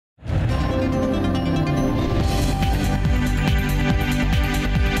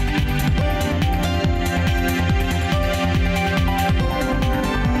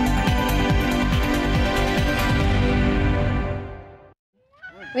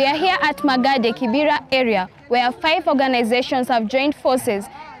We are here at Magade, Kibera area, where 5 organizations have joined forces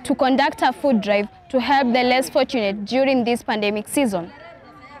to conduct a food drive to help the less fortunate during this pandemic season.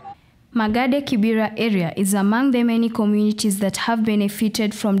 Magade Kibera area is among the many communities that have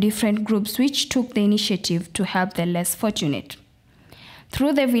benefited from different groups which took the initiative to help the less fortunate.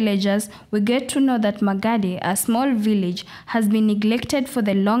 Through the villagers, we get to know that Magade, a small village, has been neglected for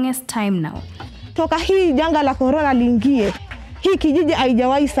the longest time now. Toka hii janga la corona liingie, hii kijiji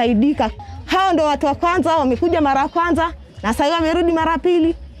haijawahi saidika. Hao ndo watu wa kwanza wamekuja mara kwanza na sasa wamerudi mara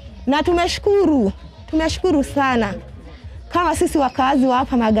pili. Na tumeshukuru sana kama sisi wakazi wa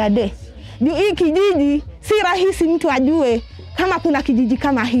hapa Magade. Juu hii kijiji si rahisi mtu ajue kama kuna kijiji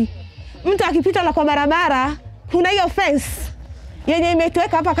kama hii. Mtu akipita na kwa barabara kuna hiyo fence yenye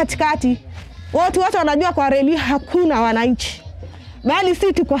imetoweka hapa katikati. Watu wanajua kwa reli hakuna wananchi. Bali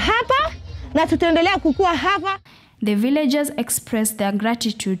sisi tuko hapa na tutaendelea kukua hapa. The villagers expressed their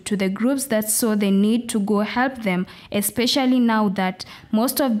gratitude to the groups that saw the need to go help them, especially now that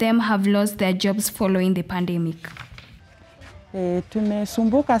most of them have lost their jobs following the pandemic.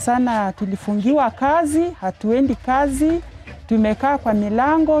 Tumesumbuka sana, tulifungiwa kazi, hatuendi kazi, tumekaa kwa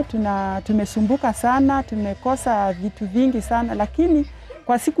milango, tumesumbuka sana, tumekosa vitu vingi sana, lakini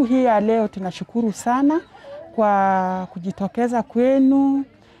kwa siku hii ya leo tunashukuru sana kwa kujitokeza kwenu.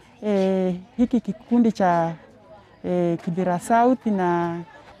 Hiki kikundi cha Kibera South na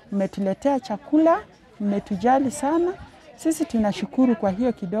mmetuletea chakula, mmetujali sana. Sisi tunashukuru kwa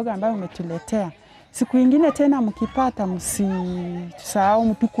hiyo kidogo ambayo mmetuletea. Siku nyingine tena mkipata msisahau,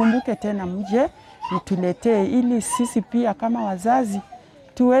 mtukumbuke tena mje mtuletee ili sisi pia kama wazazi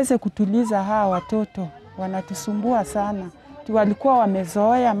tuweze kutuliza hawa watoto. Wanatusumbua sana. Walikuwa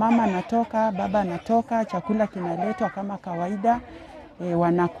wamezoea mama anatoka, baba anatoka, chakula kinaletwa kama kawaida.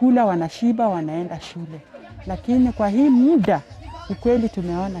 Wanakula, wanashiba, wanaenda shule. Lakini kwa hii muda ukweli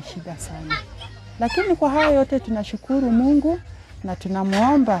tumeona shida sana. Lakini kwa hayo yote tunashukuru Mungu na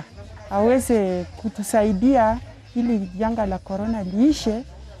tunamuomba aweze kutusaidia ili janga la corona liishe,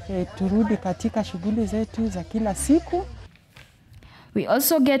 turudi katika shughuli zetu za kila siku. We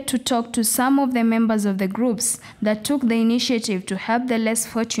also get to talk to some of the members of the groups that took the initiative to help the less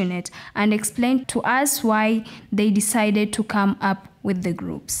fortunate and explain to us why they decided to come up with the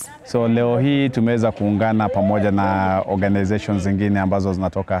groups. So leo hii tumeweza kuungana pamoja na organizations zingine ambazo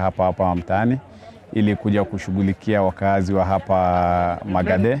zinatoka hapa mtaani ili kuja kushughulikia wakazi wa hapa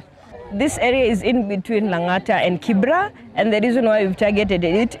Magade. This area is in between Langata and Kibera, and the reason why we've targeted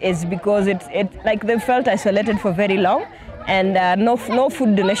it is because it's like they felt isolated for very long, and no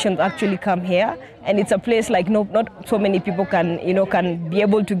food donations actually come here, and it's a place like not so many people can be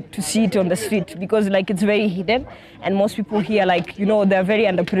able to see it on the street because like it's very hidden, and most people here they're very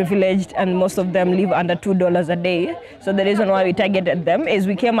underprivileged, and most of them live under $2 a day. So the reason why we targeted them is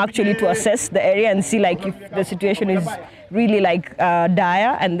we came actually to assess the area and see like if the situation is really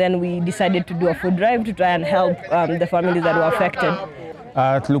dire, and then we decided to do a food drive to try and help the families that were affected.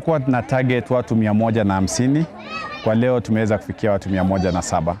 Tulikuwa tuna target watu 150. Kwa leo tumeweza kufikia watu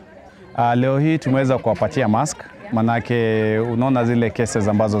 107. Leo hii tumeweza kuwapatia mask, manake unaona zile cases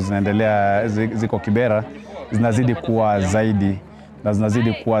ambazo zinaendelea ziko Kibera zinazidi kuwa zaidi na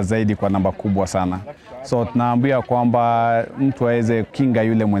zinazidi kuwa zaidi kwa namba kubwa sana. So tunaambia kwamba mtu aweze kinga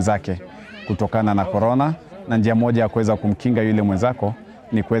yule mwenzake kutokana na corona, na njia moja ya kuweza kumkinga yule mwenzako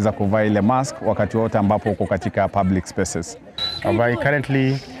ni kuweza kuvaa ile mask wakati wote ambapo uko katika public spaces.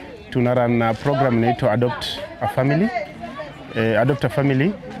 Currently tuna run program inaitwa Adopt a Family. Adopt a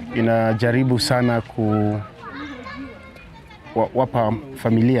Family inajaribu sana kuwapa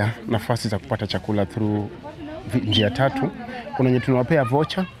familia nafasi za kupata chakula through njia 3. Kuna yenye tunawapea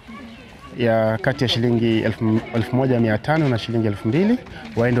voucher ya kati ya shilingi 1,500 na shilingi 2,000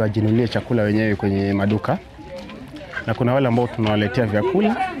 waende wajinunulie chakula wenyewe kwenye maduka. Na kuna wale ambao tunawaletea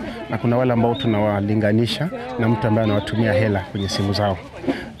vyakula, na kuna wale ambao tunawalinganisha na mtu ambaye anawatumia hela kwenye simu zao.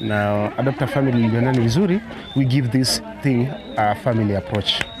 Na Adopt a Family ni vizuri, we give this thing a family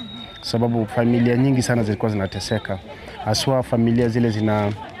approach. Sababu familia nyingi sana zilikuwa zinateseka. Haswa familia zile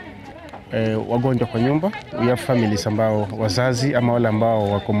zina wagonjwa kwa nyumba. We have families ambao wazazi ama wale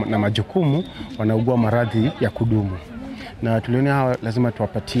ambao wako na majukumu wanaugua maradhi ya kudumu. Na tuliona hawa lazima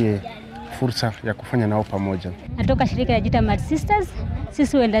tuwapatie fursa ya kufanya nao pamoja. Natoka shirika la jita Mad Sisters,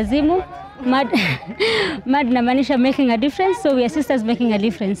 sisi wendazimu. Mad inamaanisha making a difference, so we are sisters making a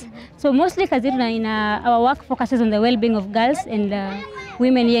difference. So mostly kazi yetu our work focuses on the well-being of girls and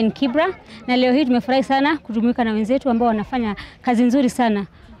women here in Kibera. Na leo hii tumefurahi sana kujumuika na wenzetu ambao wanafanya kazi nzuri sana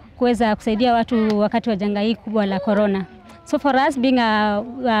kuweza kusaidia watu wakati wa janga hii kubwa la corona. So for us being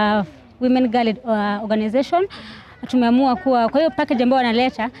a women girl organization, tumeamua kuwa kwa hiyo package ambayo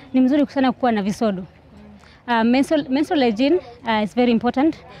wanaleta ni mzuri sana kuwa na visodo. Menstrual hygiene is very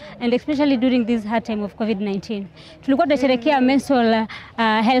important, and especially during this hard time of COVID-19. Tulikuwa tunasherehekea menstrual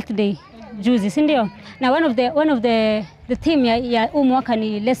health day juzi, si ndio? Na one of the theme ya mwaka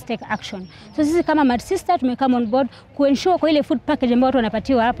ni let's take action. So sisi kama Mad Sister tumekama on board kuensure kwa ile food package ambayo watu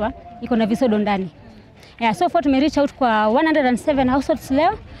wanapatiwa hapa iko na visodo ndani. Yeah, so far reach out kwa 107 households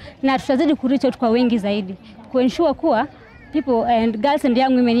leo, na tutazidi ku reach out kwa wengi zaidi kuensure kuwa people and girls and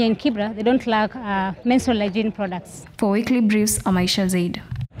young women here in Kibra, they don't lack menstrual hygiene products. For Weekly Briefs, I'm Aisha Zaid.